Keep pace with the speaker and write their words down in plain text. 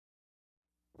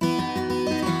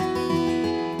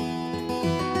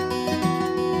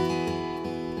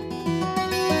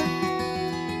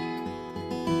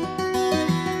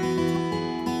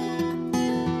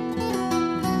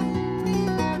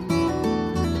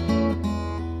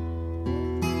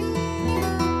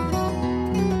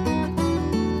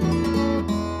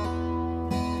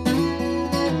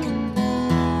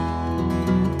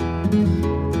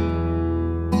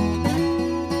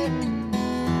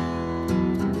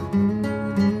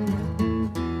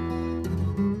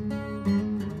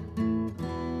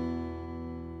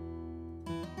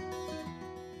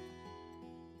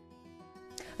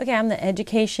Okay, I'm the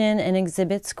Education and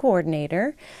Exhibits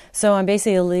Coordinator. So I'm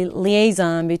basically a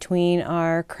liaison between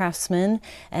our craftsmen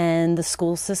and the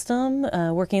school system,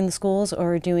 working in the schools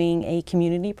or doing a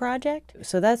community project.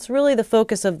 So that's really the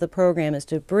focus of the program, is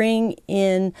to bring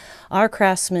in our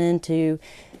craftsmen to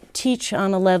teach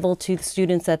on a level to the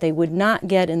students that they would not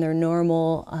get in their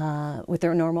normal, with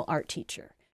their normal art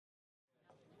teacher.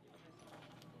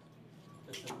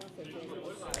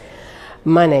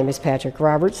 My name is Patrick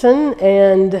Robertson,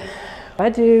 and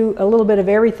I do a little bit of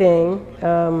everything,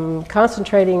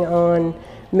 concentrating on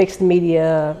mixed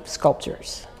media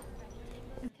sculptures.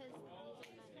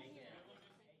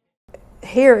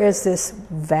 Here is this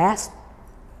vast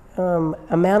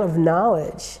amount of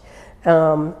knowledge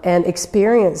and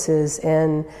experiences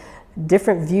and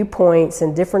different viewpoints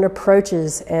and different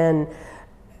approaches, and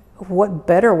what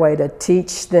better way to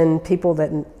teach than people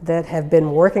that have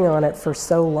been working on it for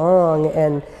so long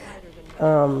and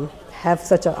have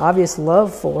such an obvious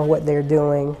love for what they're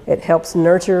doing. It helps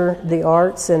nurture the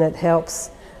arts, and it helps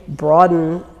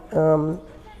broaden the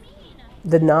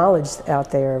knowledge out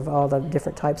there of all the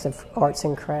different types of arts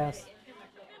and crafts.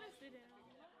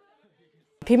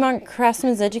 Piedmont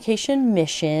Craftsmen's education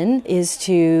mission is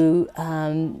to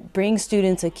bring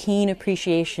students a keen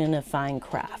appreciation of fine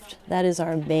craft. That is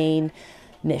our main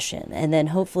mission, and then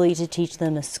hopefully to teach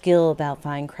them a skill about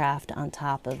fine craft on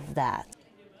top of that.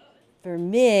 For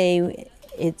me,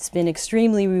 it's been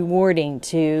extremely rewarding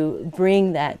to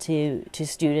bring that to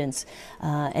students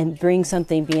and bring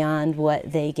something beyond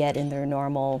what they get in their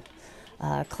normal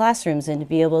classrooms, and to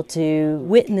be able to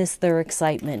witness their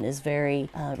excitement is very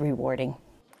rewarding.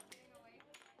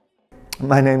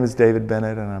 My name is David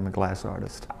Bennett, and I'm a glass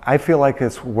artist. I feel like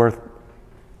it's worth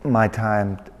my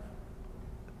time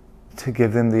to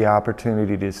give them the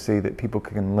opportunity to see that people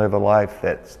can live a life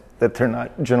that they're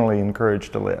not generally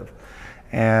encouraged to live.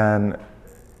 And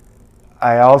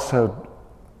I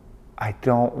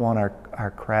don't want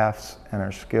our crafts and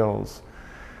our skills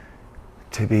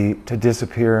to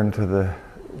disappear into the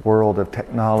world of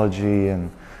technology,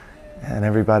 and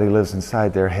everybody lives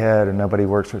inside their head and nobody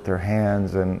works with their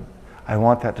hands, and I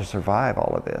want that to survive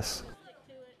all of this.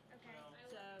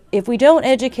 If we don't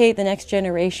educate the next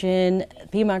generation,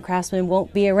 Piedmont Craftsmen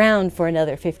won't be around for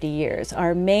another 50 years.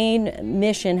 Our main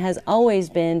mission has always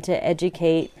been to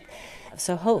educate,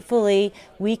 so hopefully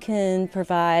we can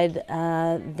provide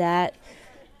that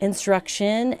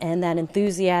instruction and that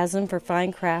enthusiasm for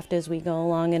fine craft as we go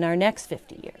along in our next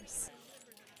 50 years.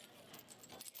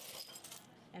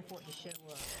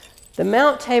 The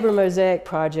Mount Tabor Mosaic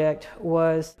Project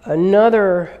was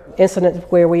another incident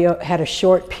where we had a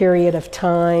short period of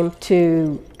time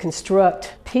to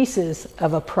construct pieces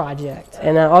of a project.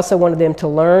 And I also wanted them to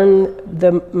learn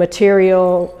the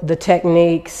material, the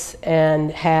techniques, and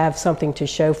have something to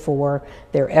show for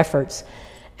their efforts.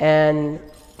 And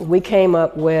we came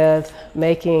up with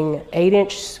making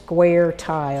 8-inch square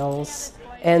tiles,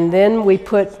 and then we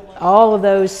put all of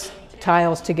those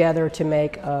tiles together to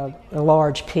make a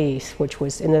large piece, which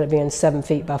ended up being 7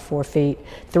 feet by 4 feet,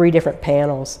 3 different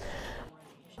panels.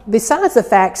 Besides the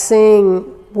fact, seeing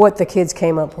what the kids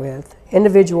came up with,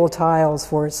 individual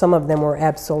tiles, some of them were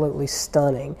absolutely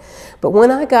stunning. But when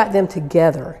I got them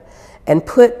together and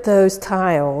put those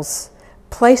tiles,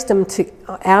 placed them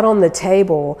out on the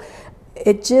table,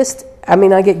 it just, I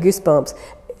mean, I get goosebumps.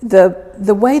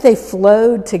 The way they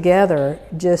flowed together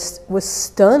just was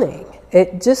stunning.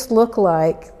 It just looked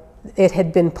like it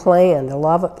had been planned. A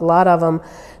lot of them,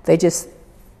 they just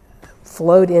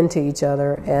flowed into each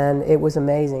other, and it was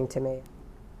amazing to me.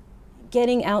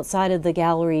 Getting outside of the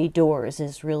gallery doors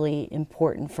is really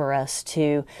important for us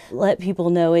to let people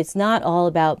know it's not all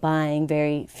about buying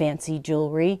very fancy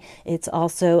jewelry. It's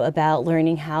also about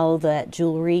learning how that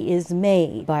jewelry is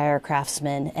made by our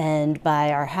craftsmen, and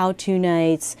by our how-to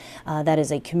nights that is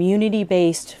a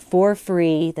community-based, for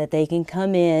free, that they can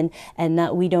come in and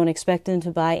we don't expect them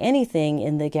to buy anything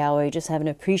in the gallery, just have an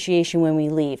appreciation when we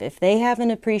leave. If they have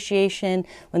an appreciation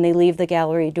when they leave the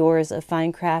gallery doors of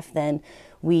fine craft, then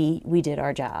we did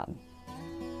our job.